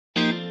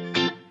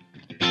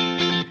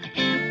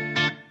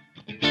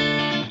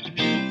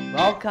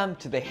Welcome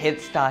to the Head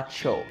Start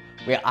Show,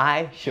 where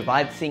I,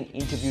 Shivad Singh,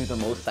 interview the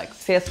most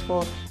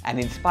successful and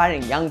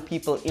inspiring young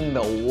people in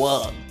the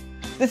world.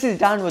 This is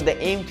done with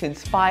the aim to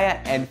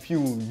inspire and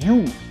fuel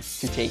you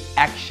to take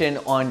action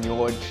on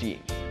your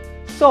dreams.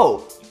 So,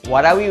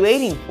 what are we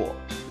waiting for?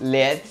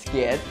 Let's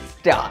get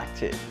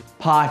started.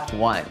 Part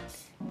 1.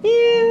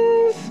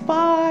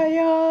 Inspire.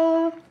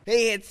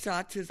 Hey Head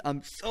Starters,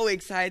 I'm so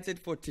excited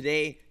for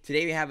today.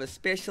 Today we have a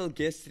special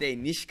guest today,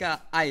 Nishka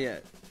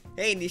Ayyar.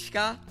 Hey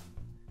Nishka.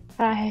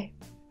 Hi.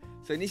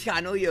 So Nishka,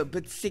 I know you're a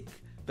bit sick,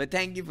 but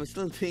thank you for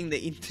still doing the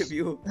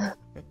interview.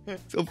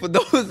 So for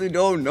those who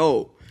don't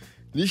know,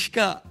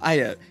 Nishka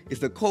Ayyar is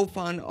the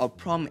co-founder of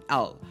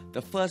PromElle,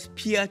 the first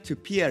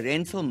peer-to-peer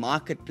rental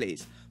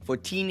marketplace for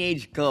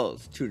teenage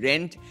girls to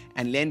rent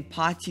and lend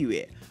party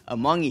wear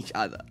among each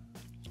other.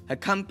 Her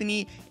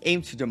company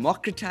aims to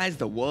democratize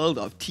the world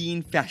of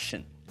teen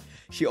fashion.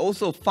 She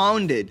also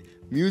founded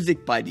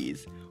Music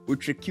Buddies,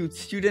 which recruits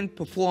student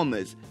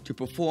performers to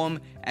perform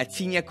at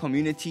senior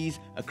communities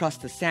across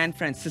the San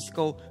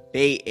Francisco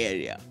Bay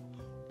Area.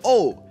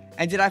 Oh,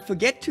 and did I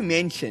forget to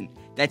mention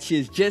that she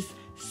is just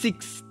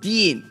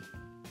 16?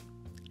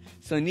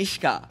 So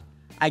Nishka,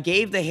 I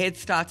gave the Head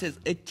Starters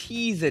a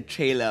teaser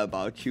trailer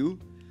about you.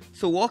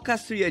 So walk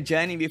us through your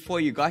journey before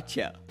you got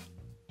here.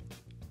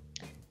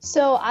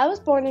 So I was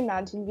born in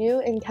Mountain View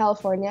in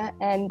California,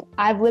 and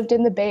I've lived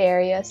in the Bay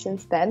Area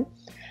since then.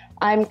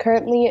 I'm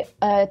currently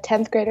a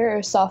 10th grader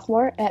or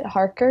sophomore at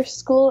Harker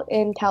School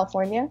in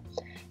California.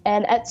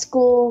 And at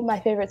school, my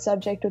favorite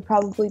subject would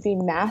probably be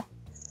math.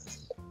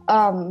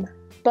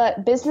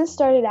 But business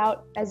started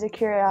out as a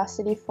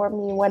curiosity for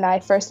me when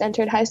I first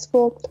entered high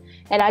school,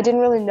 and I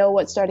didn't really know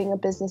what starting a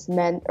business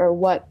meant or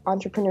what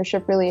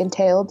entrepreneurship really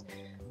entailed.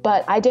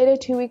 But I did a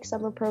 2-week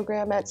summer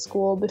program at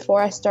school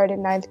before I started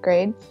 9th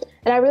grade,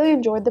 and I really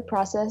enjoyed the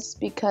process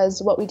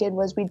because what we did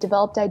was we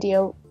developed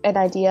an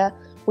idea,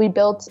 we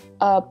built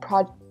a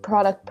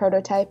product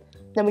prototype,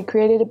 then we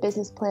created a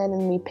business plan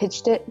and we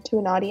pitched it to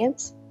an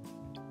audience.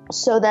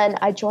 So then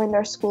I joined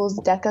our school's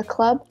DECA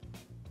club,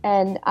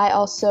 and I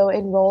also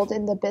enrolled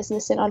in the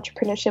business and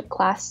entrepreneurship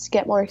class to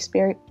get more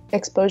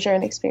exposure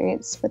and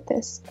experience with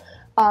this.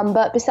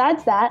 But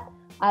besides that,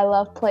 I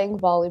love playing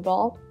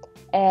volleyball,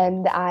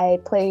 and I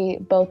play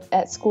both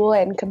at school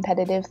and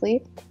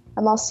competitively.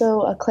 I'm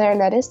also a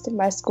clarinetist in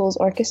my school's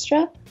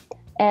orchestra,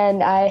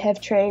 and I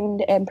have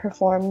trained and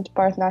performed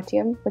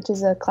Bharatanatyam, which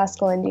is a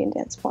classical Indian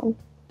dance form.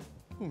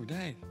 Oh,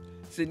 nice.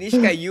 So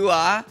Nishka, you're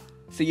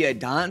a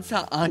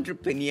dancer,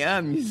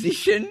 entrepreneur,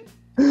 musician,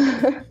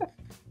 and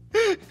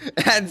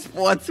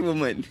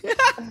sportswoman.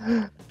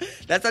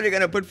 That's what you're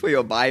going to put for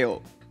your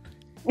bio.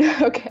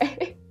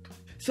 Okay.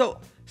 So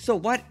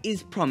what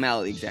is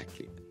PromElle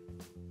exactly?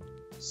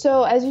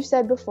 So, as you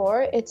said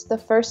before, it's the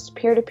first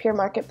peer-to-peer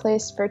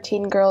marketplace for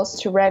teen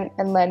girls to rent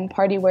and lend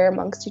party wear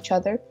amongst each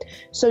other.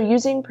 So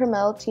using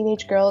PromElle,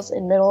 teenage girls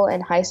in middle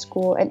and high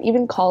school and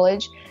even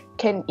college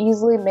can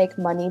easily make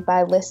money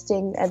by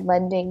listing and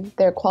lending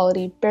their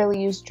quality,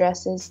 barely used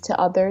dresses to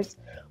others,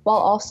 while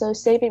also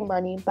saving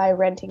money by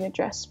renting a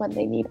dress when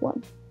they need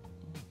one.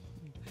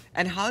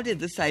 And how did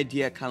this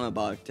idea come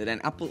about? Did an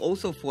apple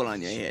also fall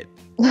on your head?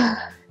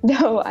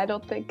 No, I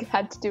don't think it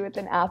had to do with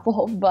an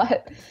apple,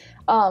 but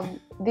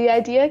the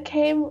idea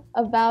came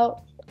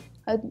about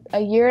a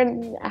year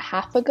and a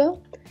half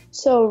ago.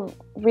 So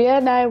Ria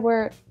and I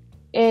were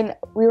in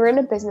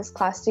a business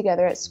class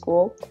together at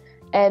school,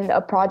 and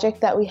a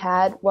project that we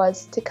had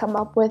was to come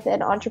up with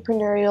an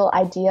entrepreneurial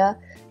idea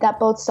that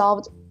both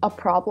solved a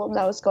problem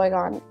that was going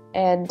on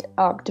and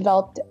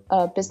developed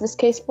a business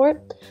case for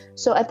it.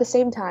 So at the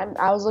same time,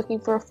 I was looking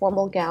for a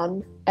formal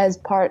gown as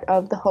part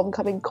of the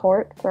homecoming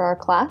court for our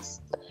class,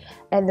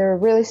 and there were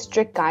really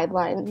strict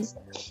guidelines,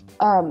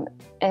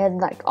 and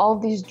like all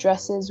of these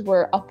dresses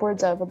were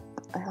upwards of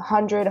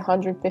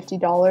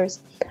 $150,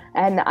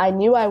 and I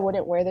knew I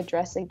wouldn't wear the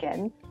dress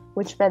again,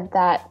 which meant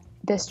that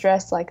this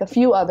dress, like a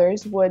few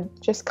others, would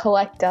just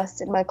collect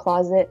dust in my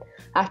closet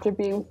after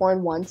being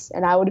worn once,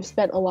 and I would have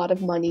spent a lot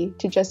of money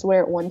to just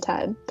wear it one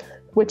time,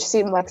 which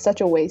seemed like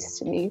such a waste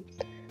to me.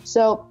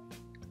 So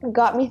it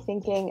got me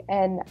thinking,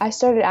 and I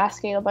started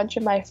asking a bunch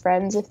of my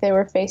friends if they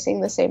were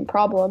facing the same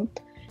problem.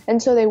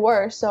 And so they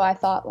were, so I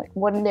thought, like,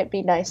 wouldn't it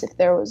be nice if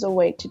there was a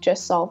way to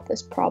just solve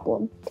this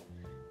problem?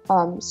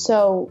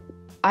 So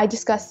I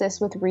discussed this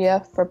with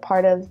Ria for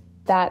part of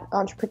that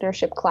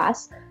entrepreneurship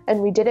class,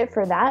 and we did it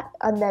for that.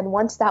 And then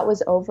once that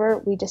was over,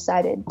 we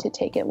decided to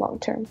take it long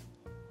term.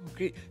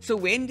 Great. So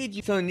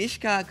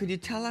Nishka, could you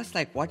tell us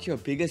like what your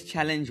biggest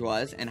challenge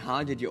was and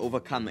how did you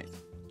overcome it?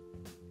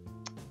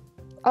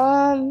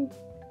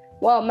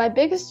 Well, my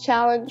biggest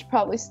challenge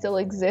probably still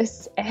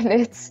exists, and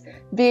it's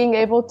being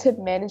able to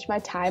manage my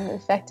time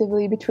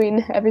effectively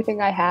between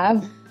everything I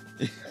have.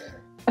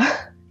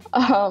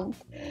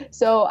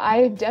 So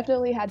I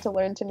definitely had to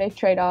learn to make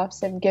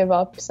trade-offs and give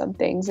up some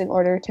things in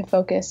order to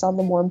focus on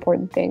the more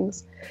important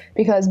things,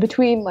 because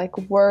between like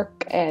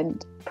work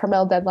and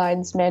PromElle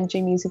deadlines,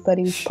 managing Music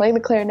Buddies, playing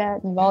the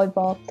clarinet and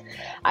volleyball,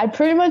 I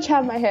pretty much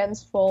have my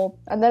hands full,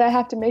 and then I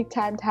have to make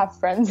time to have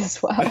friends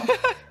as well.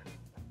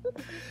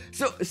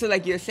 So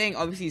like you're saying,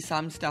 obviously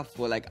some stuff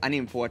were like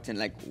unimportant.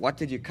 Like what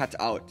did you cut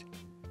out?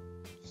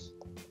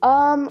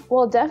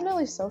 Well,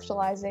 definitely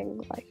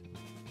socializing. Like,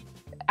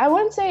 I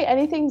wouldn't say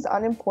anything's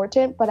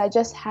unimportant, but I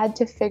just had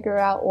to figure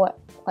out what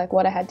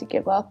I had to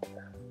give up.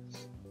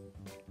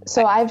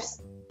 So I've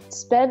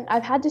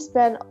had to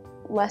spend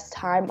less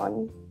time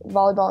on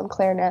volleyball and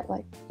clarinet,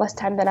 like less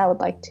time than I would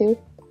like to,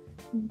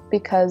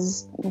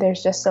 because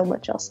there's just so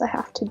much else I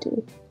have to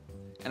do.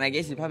 And I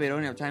guess you probably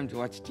don't have time to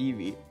watch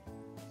TV.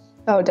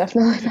 Oh,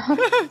 definitely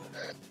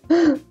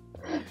not.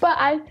 But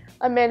I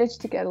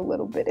managed to get a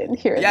little bit in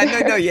here. Yeah, and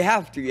there. no, you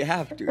have to. You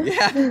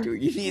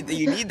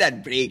need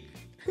that break.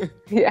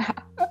 Yeah.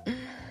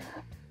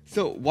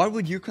 So what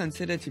would you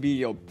consider to be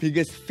your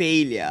biggest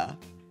failure,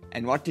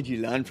 and what did you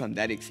learn from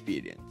that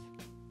experience?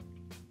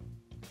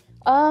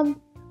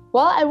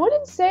 Well, I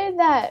wouldn't say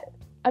that.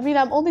 I mean,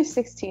 I'm only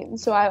 16,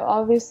 so I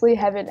obviously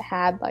haven't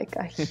had like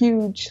a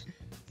huge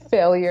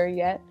failure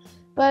yet.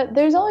 But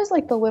there's always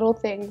like the little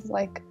things,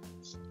 like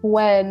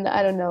when,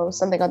 I don't know,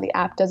 something on the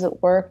app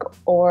doesn't work,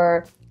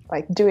 or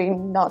like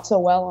doing not so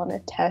well on a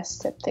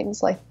test and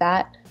things like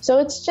that. So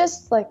it's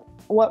just like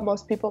what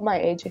most people my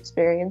age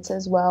experience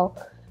as well.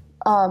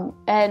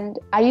 And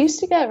I used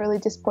to get really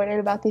disappointed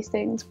about these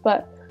things,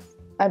 but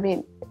I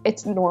mean,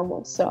 it's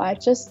normal. So I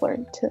just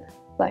learned to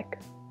like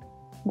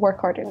work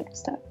harder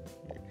next time.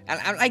 And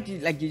I like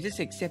you just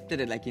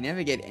accepted it. Like you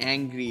never get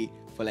angry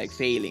for like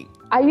failing.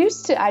 I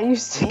used to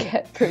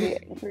get pretty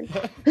angry.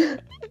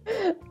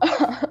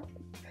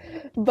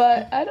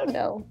 But I don't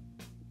know.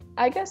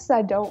 I guess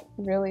I don't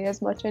really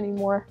as much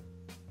anymore.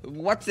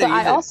 What's the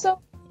reason?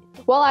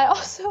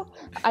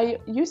 I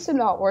used to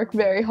not work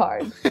very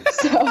hard.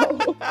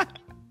 So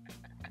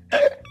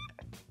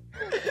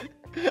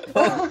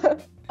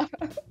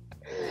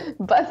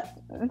but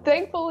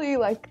thankfully,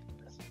 like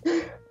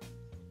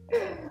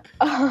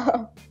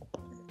I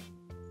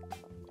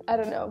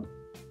don't know.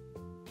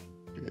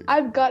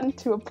 I've gotten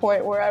to a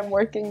point where I'm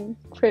working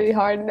pretty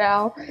hard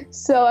now,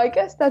 so I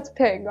guess that's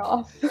paying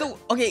off.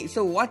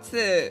 So what's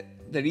the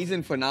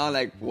reason for now,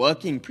 like,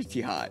 working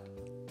pretty hard?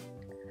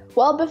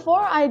 Well,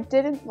 before I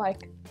didn't,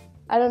 like,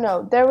 I don't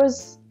know, there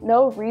was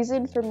no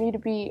reason for me to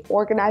be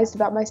organized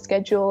about my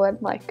schedule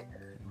and, like,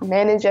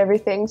 manage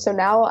everything. So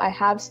now I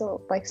have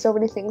so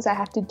many things I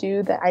have to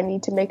do that I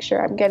need to make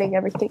sure I'm getting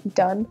everything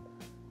done.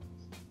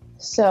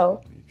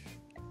 So,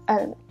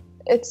 and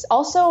it's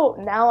also,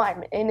 now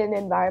I'm in an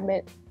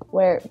environment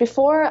where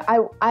before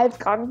I've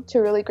gone to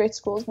really great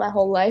schools my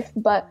whole life,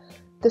 but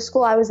the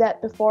school I was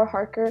at before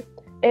Harker,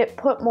 it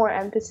put more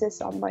emphasis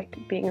on like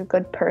being a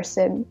good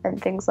person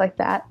and things like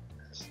that.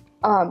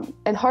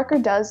 And Harker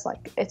does,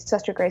 like, it's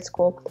such a great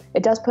school.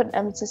 It does put an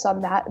emphasis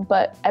on that,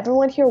 but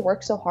everyone here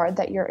works so hard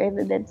that you're in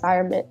an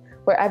environment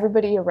where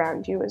everybody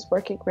around you is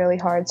working really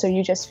hard, so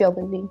you just feel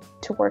the need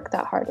to work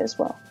that hard as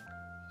well.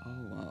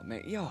 Oh, wow,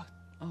 man.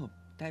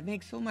 That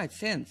makes so much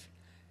sense.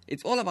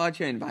 It's all about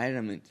your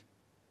environment.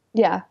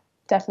 Yeah,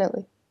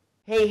 definitely.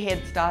 Hey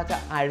Head Starter,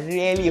 I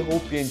really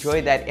hope you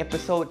enjoyed that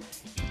episode.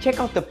 Check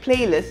out the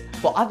playlist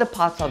for other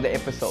parts of the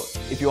episode.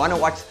 If you want to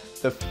watch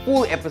the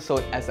full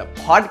episode as a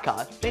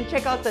podcast, then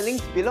check out the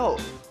links below.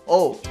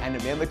 Oh, and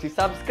remember to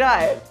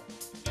subscribe.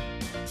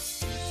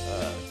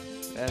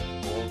 That's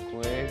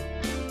awkward.